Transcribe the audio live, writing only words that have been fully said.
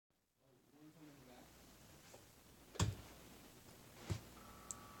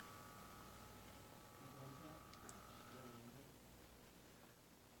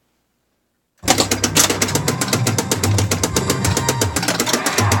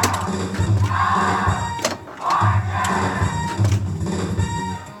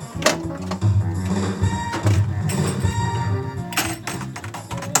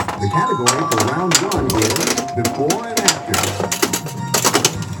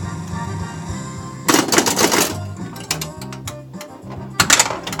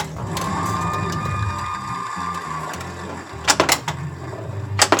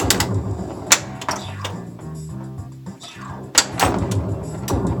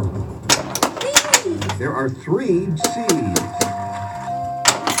There are 3 C's.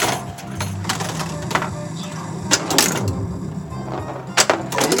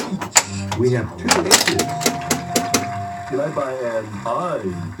 We have 2 H's. Can I buy an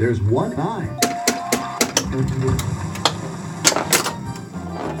I? There's 1 I.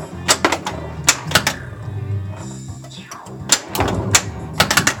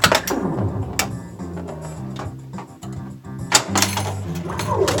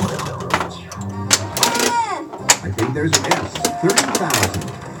 I think there's an S. 30,000.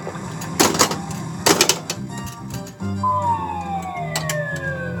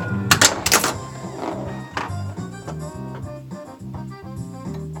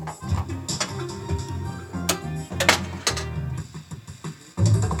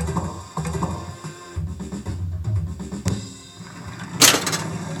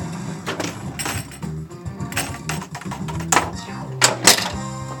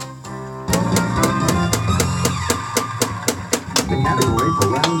 The category for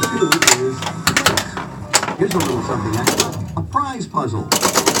round 2 is quiz. Here's a little something extra. A prize puzzle.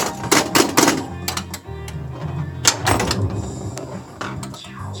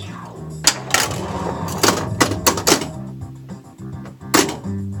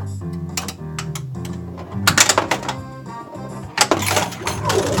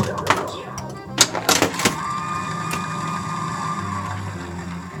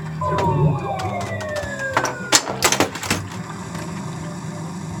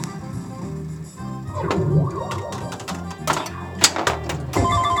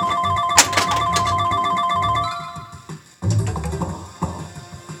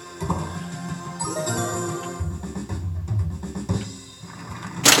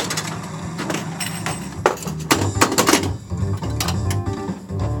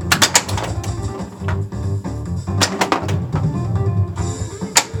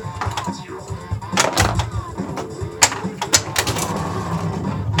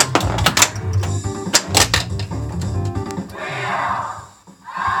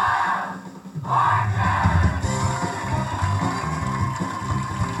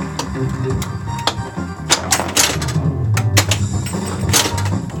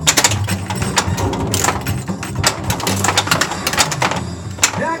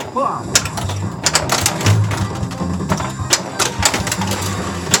 Jackpot!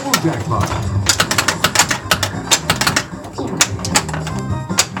 Double jackpot!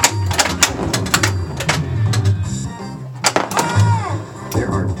 There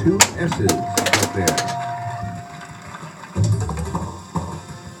are 2 S's up there.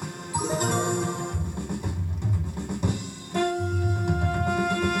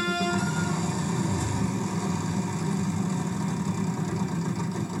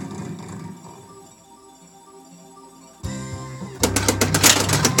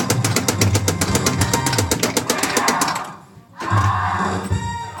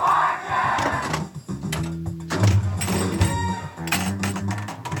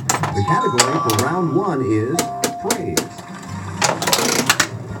 The category for round 1 is phrase.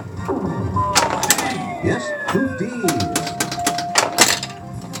 Yes, 2 D's.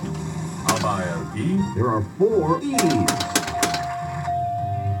 I'll buy an E. There are 4 E's.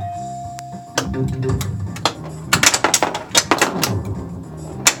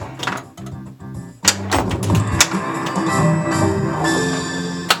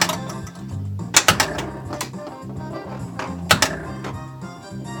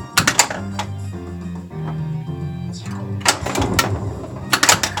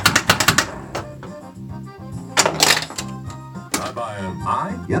 I buy an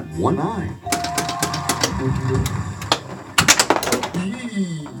I. Yep, 1 I.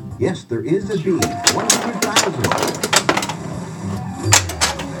 E. Yes, there is a B. 100,000.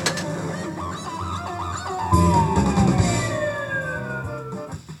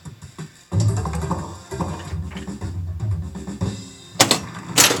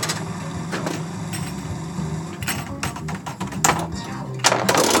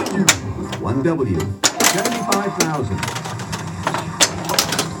 One W. 75,000.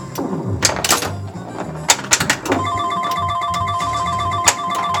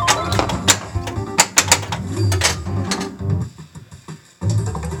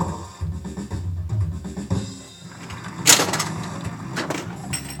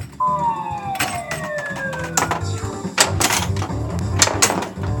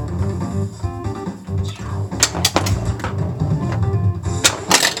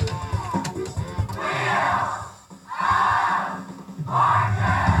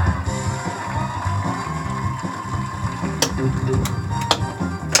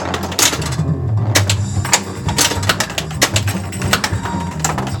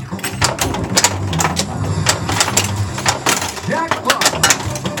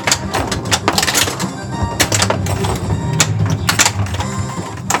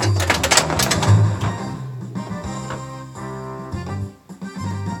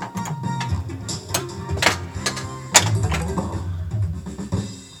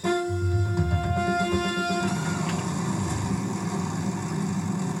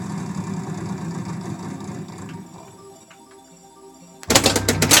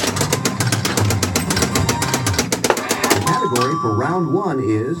 category for round one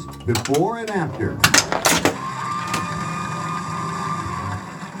is before and after.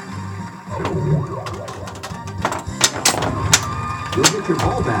 You'll get your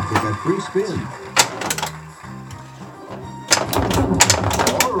ball back with that free spin.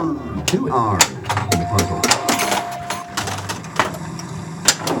 Two R's in the puzzle.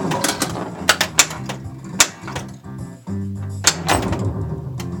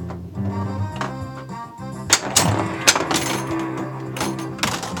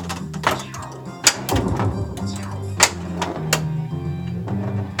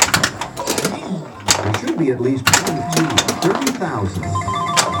 There should be at least 30,000.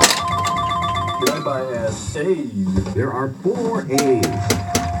 Did I buy an A? There are 4 A's.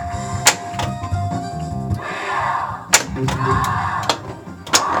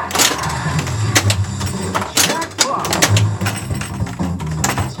 Jackpot!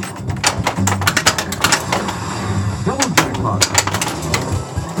 Double jackpot.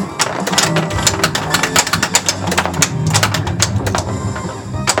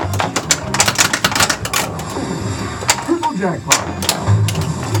 Triple jackpot.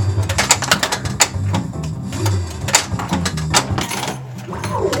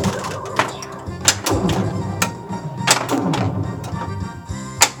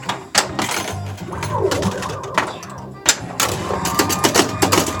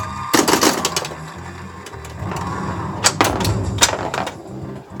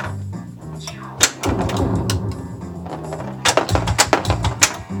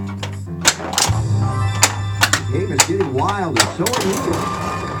 The game is getting wild and so are you.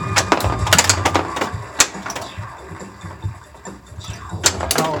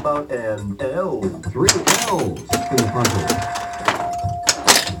 How about an L? 3 L's in the puzzle.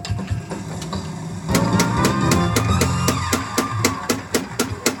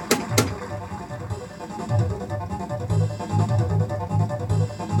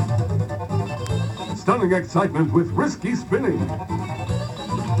 Stunning excitement with risky spinning.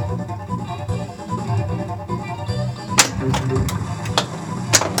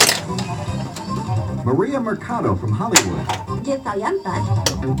 Maria Mercado from Hollywood. Dziecka Jantar.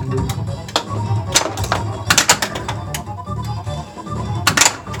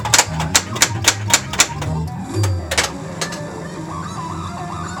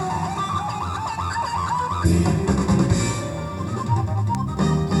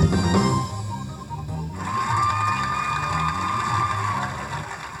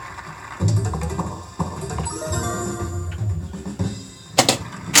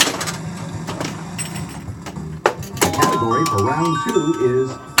 Category for round two is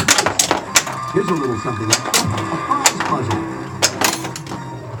here's a little something extra. A prize puzzle.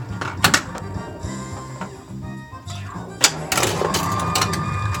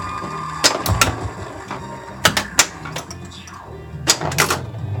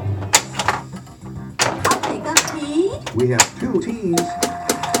 I'll take a T. We have 2 T's.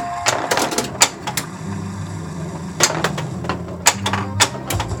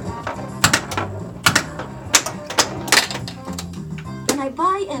 Can I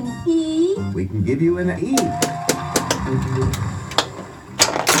buy an E? We can give you an E.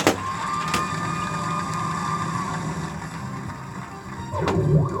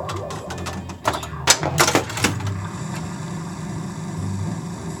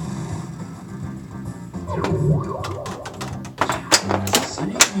 C.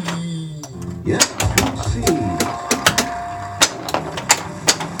 Yes, 2 C's.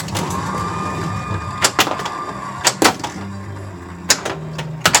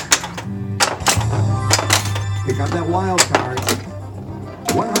 Pick up that wild card.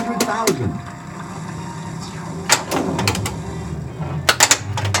 100,000.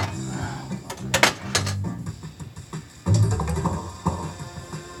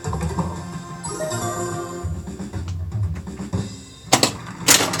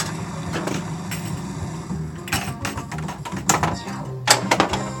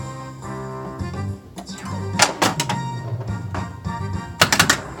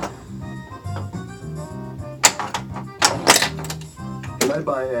 Did I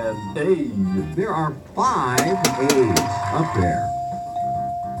buy an A? There are 5 A's up there.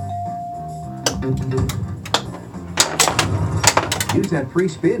 Use that free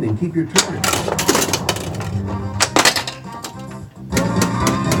spin and keep your turn.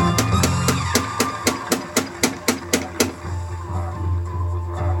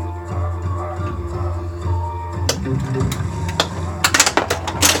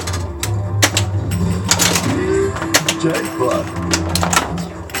 Jackpot.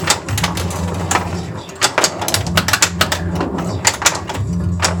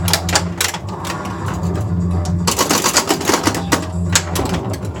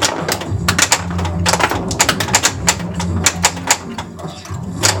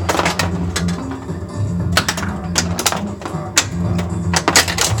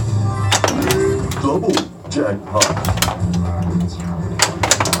 Double jackpot.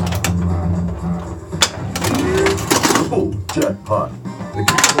 Triple jackpot. The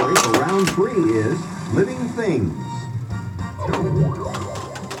category for round 3 is living things.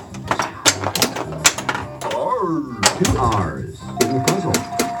 R. 2 R's in the puzzle.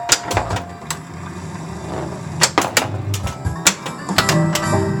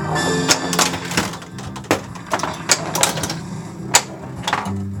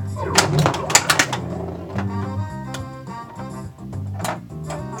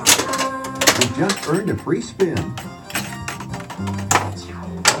 You just earned a free spin.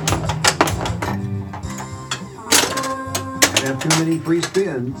 Can't have too many free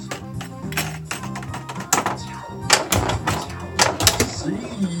spins. C.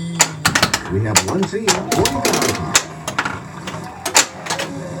 We have one C, 40,000.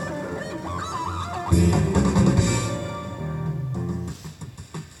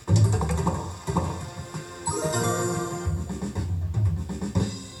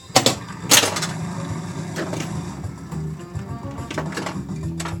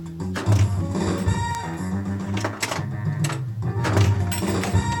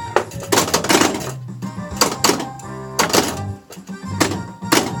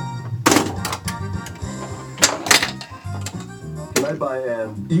 Can I buy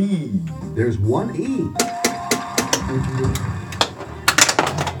an E? There's one E.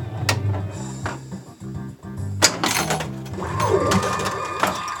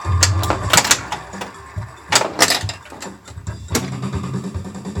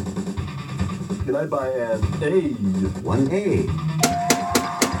 Can I buy an A? One A.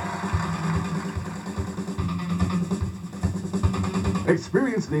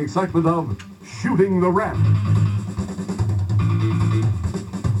 Experience the excitement of shooting the rat.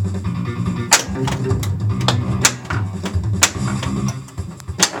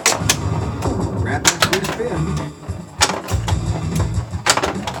 Grab that free spin.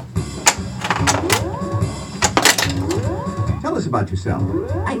 Tell us about yourself.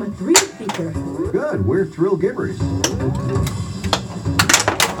 I'm a thrill seeker. Good, we're thrill givers.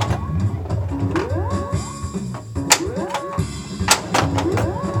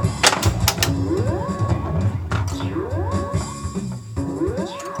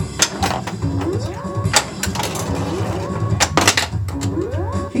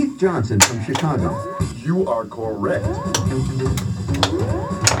 Keith Johnson from Chicago. You are correct.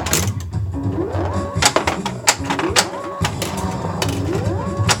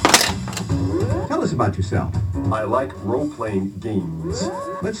 Tell us about yourself. I like role-playing games.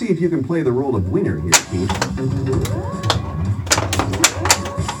 Let's see if you can play the role of winner here, Keith.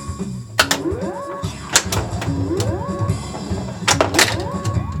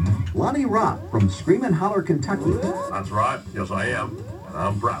 Lonnie Rock from Screamin' Holler, Kentucky. That's right. Yes, I am. And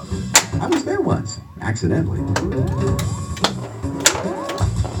I'm proud. I was there once, accidentally.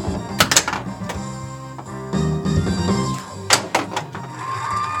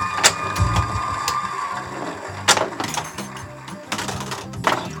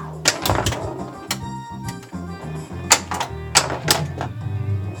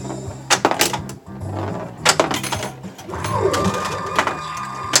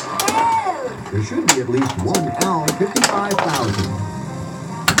 There should be at least one L, 55,000.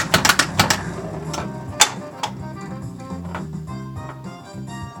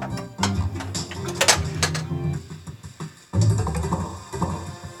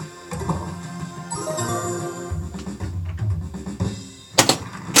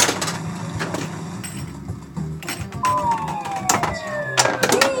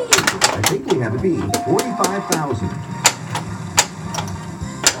 I think we have a B, 45,000.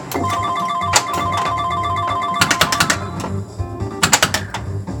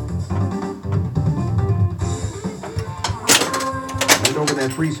 Hand over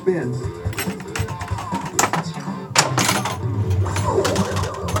that free spin.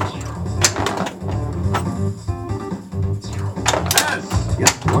 S.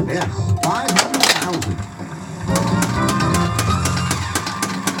 Yep, one S, 500,000.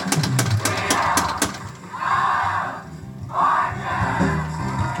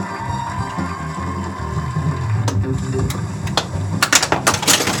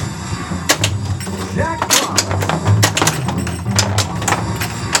 Jackpot.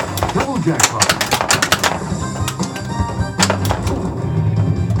 Double jackpot.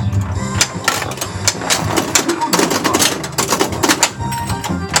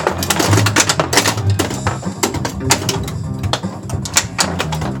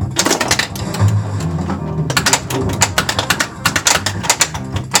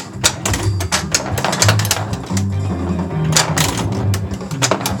 Triple jackpot.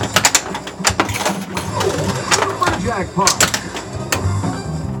 jackpot.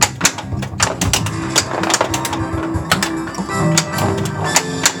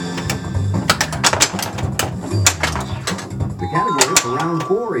 The category for round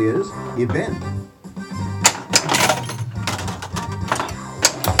 4 is event.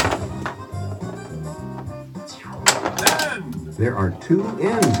 End. There are 2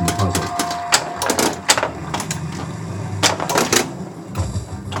 ends in the puzzle.